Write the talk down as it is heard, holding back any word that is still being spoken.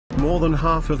More than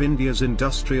half of India's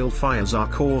industrial fires are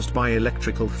caused by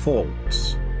electrical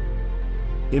faults.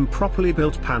 Improperly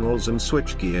built panels and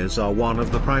switchgears are one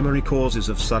of the primary causes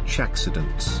of such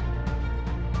accidents.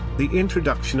 The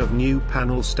introduction of new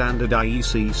panel standard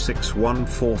IEC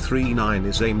 61439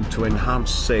 is aimed to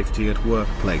enhance safety at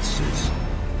workplaces.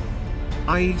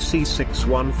 IEC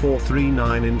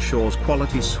 61439 ensures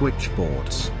quality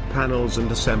switchboards, panels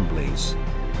and assemblies.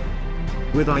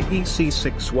 With IEC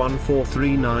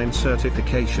 61439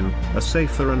 certification, a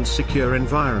safer and secure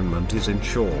environment is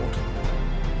ensured.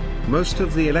 Most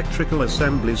of the electrical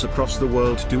assemblies across the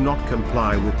world do not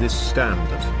comply with this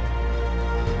standard.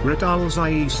 Rittal's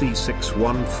IEC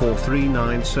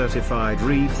 61439 certified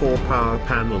RE4 power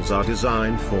panels are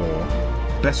designed for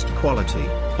best quality,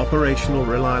 operational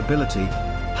reliability,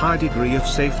 high degree of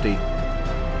safety.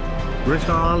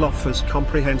 Rittal offers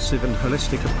comprehensive and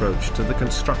holistic approach to the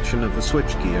construction of a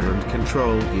switchgear and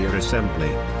control gear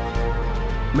assembly,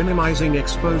 minimizing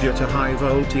exposure to high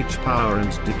voltage power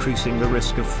and decreasing the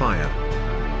risk of fire.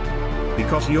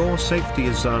 Because your safety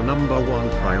is our #1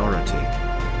 priority.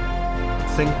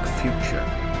 Think future.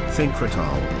 Think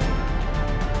Rittal.